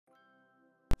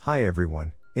Hi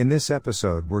everyone, in this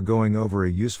episode we're going over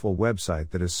a useful website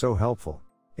that is so helpful.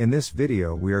 In this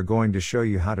video we are going to show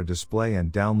you how to display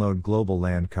and download global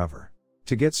land cover.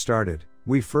 To get started,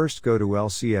 we first go to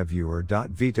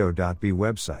lcaviewer.veto.b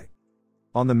website.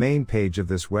 On the main page of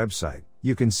this website,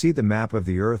 you can see the map of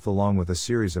the Earth along with a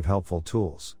series of helpful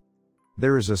tools.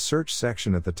 There is a search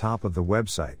section at the top of the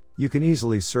website. You can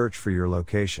easily search for your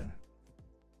location.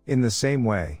 In the same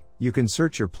way, you can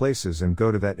search your places and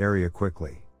go to that area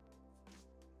quickly.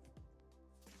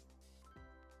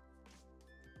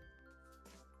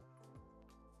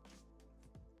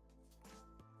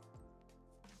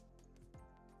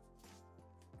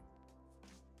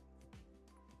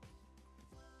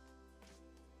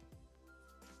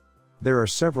 There are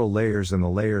several layers in the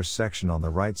layers section on the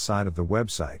right side of the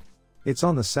website. It's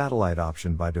on the satellite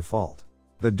option by default.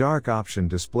 The dark option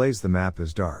displays the map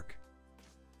as dark,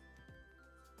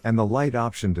 and the light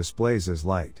option displays as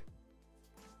light.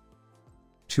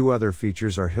 Two other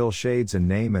features are hill shades and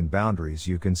name and boundaries.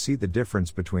 You can see the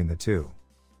difference between the two.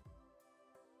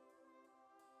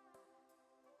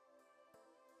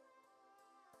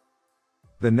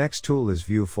 The next tool is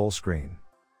View Full Screen.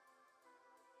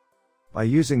 By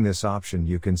using this option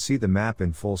you can see the map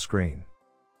in full screen.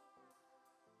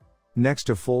 Next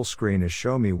to full screen is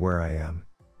Show Me Where I Am.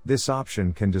 This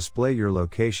option can display your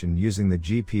location using the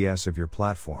GPS of your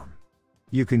platform.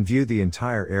 You can view the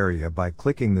entire area by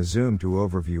clicking the Zoom to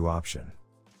Overview option.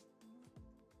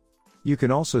 You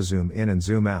can also zoom in and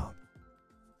zoom out.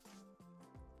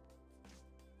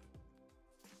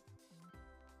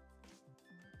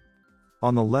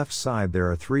 On the left side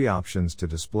there are three options to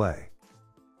display.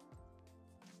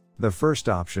 The first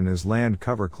option is Land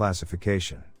Cover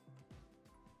Classification.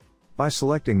 By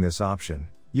selecting this option,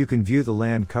 you can view the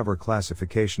land cover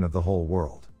classification of the whole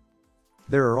world.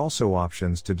 There are also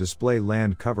options to display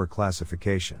land cover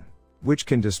classification, which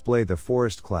can display the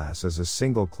forest class as a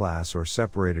single class or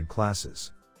separated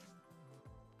classes.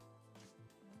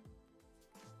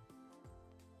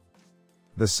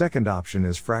 The second option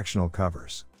is Fractional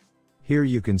Covers. Here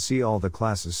you can see all the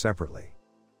classes separately.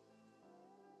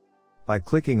 By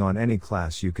clicking on any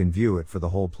class you can view it for the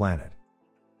whole planet.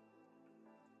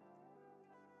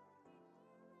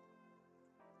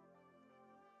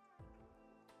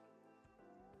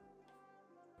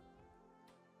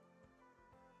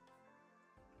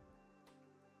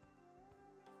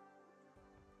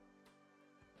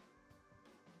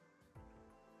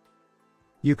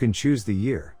 You can choose the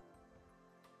year.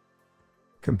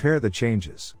 Compare the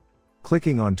changes.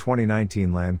 Clicking on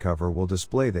 2019 land cover will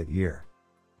display that year.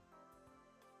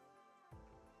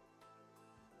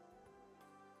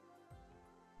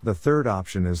 The third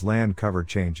option is Land Cover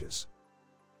Changes.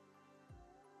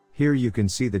 Here you can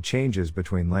see the changes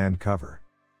between land cover.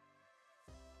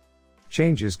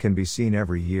 Changes can be seen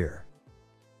every year.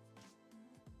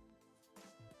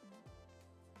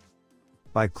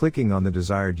 By clicking on the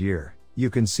desired year,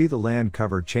 you can see the land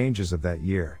cover changes of that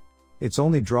year. Its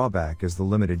only drawback is the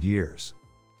limited years.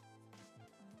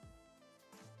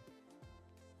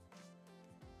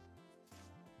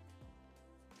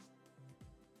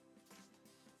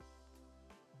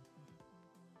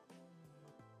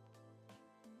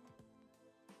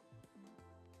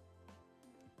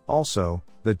 Also,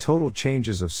 the total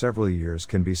changes of several years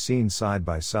can be seen side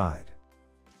by side.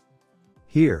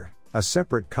 Here, a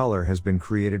separate color has been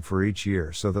created for each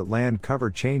year so that land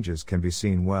cover changes can be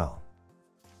seen well.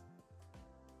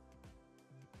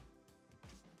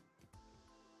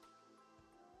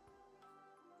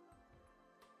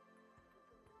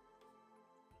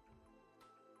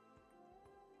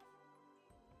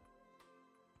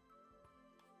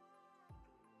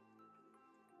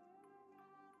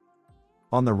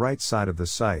 On the right side of the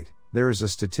site, there is a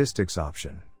statistics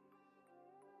option.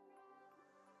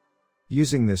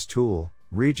 Using this tool,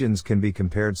 regions can be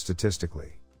compared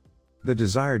statistically. The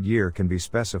desired year can be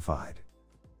specified.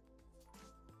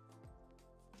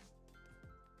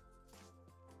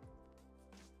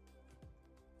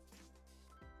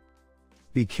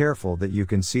 Be careful that you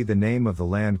can see the name of the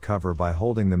land cover by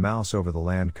holding the mouse over the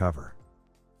land cover.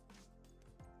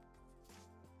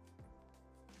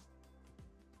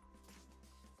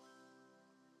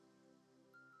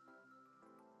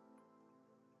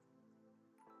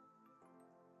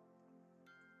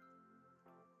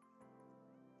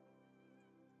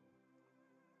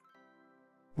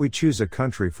 We choose a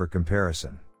country for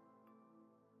comparison.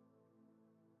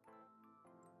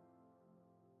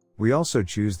 We also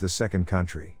choose the second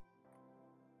country.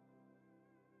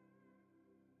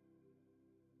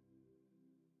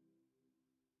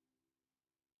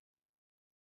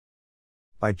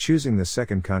 By choosing the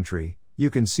second country, You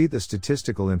can see the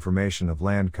statistical information of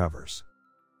land covers.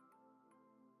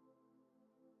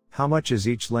 How much is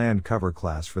each land cover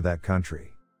class for that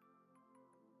country?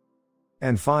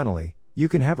 And finally, you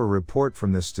can have a report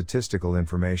from this statistical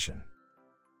information.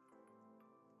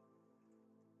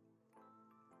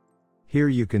 Here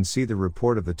you can see the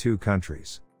report of the two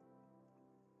countries.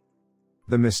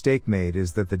 The mistake made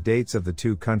is that the dates of the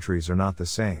two countries are not the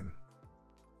same.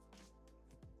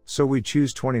 So we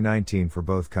choose 2019 for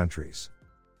both countries.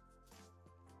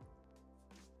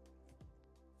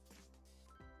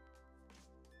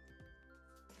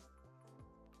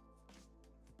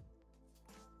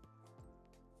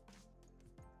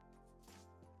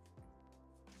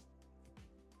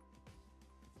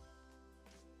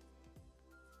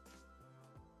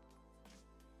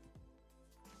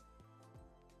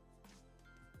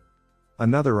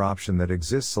 Another option that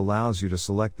exists allows you to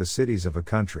select the cities of a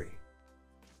country.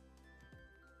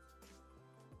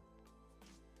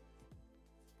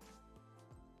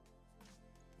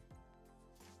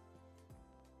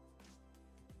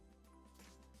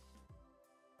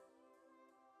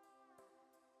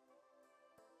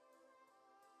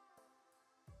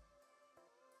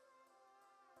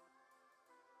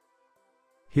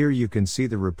 Here you can see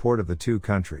the report of the two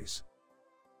countries.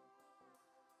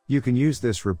 You can use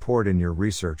this report in your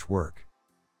research work.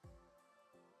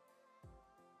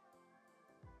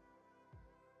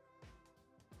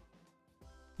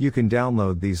 You can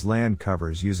download these land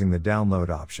covers using the download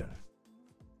option.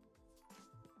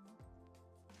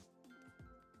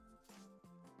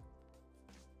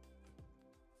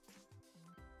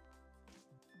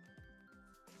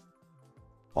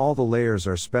 All the layers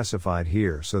are specified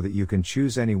here so that you can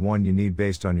choose any one you need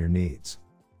based on your needs.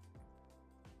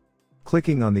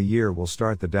 Clicking on the year will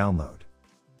start the download.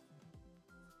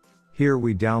 Here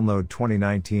we download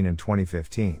 2019 and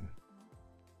 2015.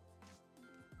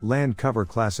 Land cover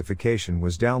classification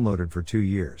was downloaded for 2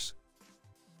 years.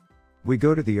 We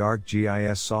go to the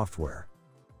ArcGIS software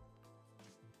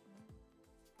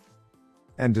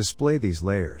and display these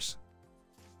layers.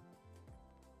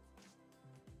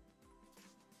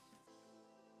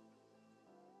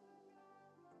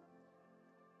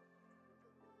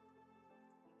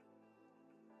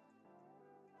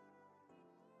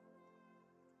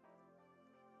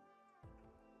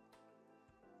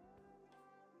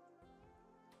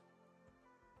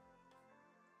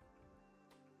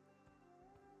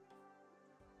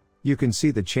 You can see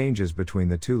the changes between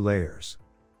the two layers.